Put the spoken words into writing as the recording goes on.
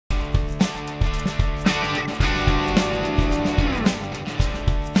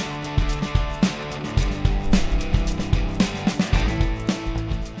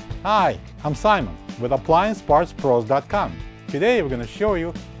Hi, I'm Simon with AppliancePartsPros.com. Today we're going to show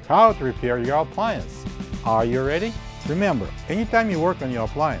you how to repair your appliance. Are you ready? Remember, anytime you work on your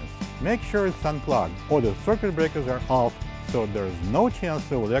appliance, make sure it's unplugged or the circuit breakers are off so there's no chance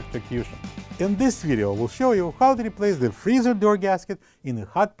of electrocution. In this video, we'll show you how to replace the freezer door gasket in a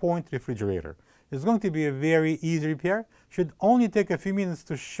Hotpoint refrigerator. It's going to be a very easy repair. Should only take a few minutes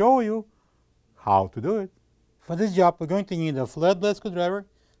to show you how to do it. For this job, we're going to need a flathead screwdriver,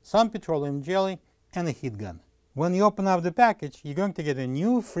 some petroleum jelly, and a heat gun. When you open up the package, you're going to get a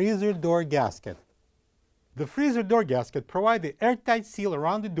new freezer door gasket. The freezer door gasket provides the airtight seal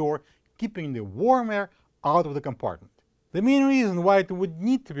around the door, keeping the warm air out of the compartment. The main reason why it would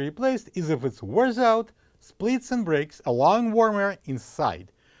need to be replaced is if it wears out, splits and breaks, allowing warm air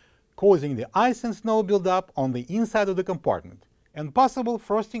inside, causing the ice and snow buildup on the inside of the compartment, and possible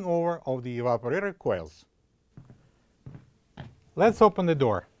frosting over of the evaporator coils. Let's open the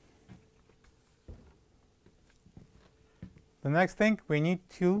door. The next thing we need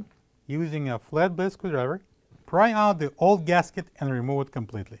to, using a flathead screwdriver, pry out the old gasket and remove it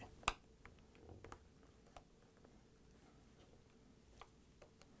completely.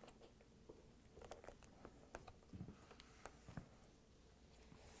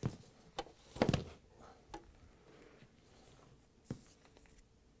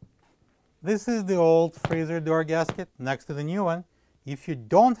 This is the old freezer door gasket next to the new one. If you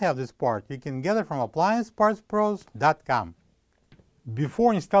don't have this part, you can get it from AppliancePartsPros.com.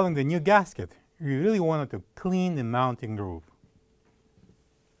 Before installing the new gasket, you really wanted to clean the mounting groove.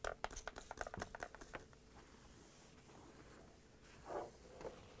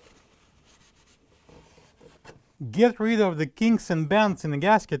 Get rid of the kinks and bends in the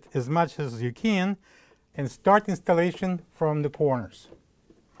gasket as much as you can and start installation from the corners.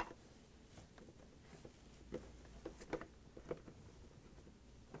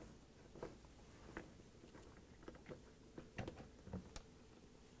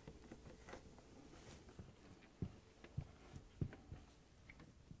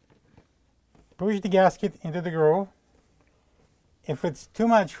 Push the gasket into the groove. If it's too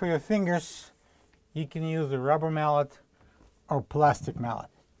much for your fingers, you can use a rubber mallet or plastic mallet.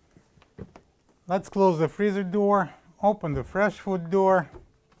 Let's close the freezer door, open the fresh food door,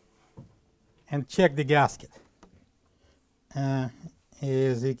 and check the gasket. As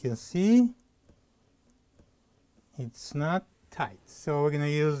you can see, it's not tight. So we're going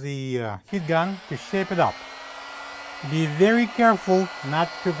to use the heat gun to shape it up. Be very careful not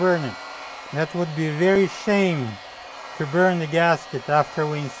to burn it. That would be very shame to burn the gasket after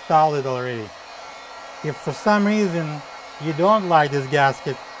we installed it already. If for some reason you don't like this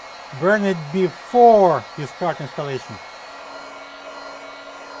gasket, burn it before you start installation.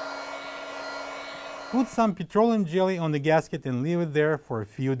 Put some petroleum jelly on the gasket and leave it there for a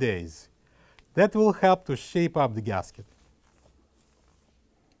few days. That will help to shape up the gasket.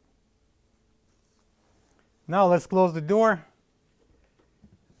 Now let's close the door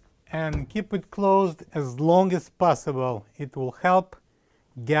and keep it closed as long as possible. It will help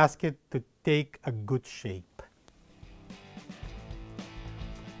gasket to take a good shape.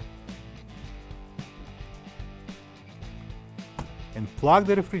 And plug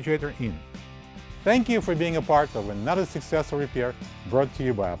the refrigerator in. Thank you for being a part of another successful repair brought to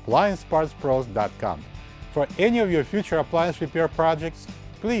you by AppliancePartsPros.com. For any of your future appliance repair projects,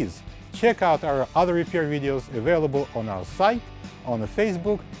 please check out our other repair videos available on our site, on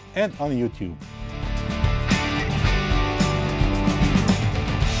Facebook, and on YouTube.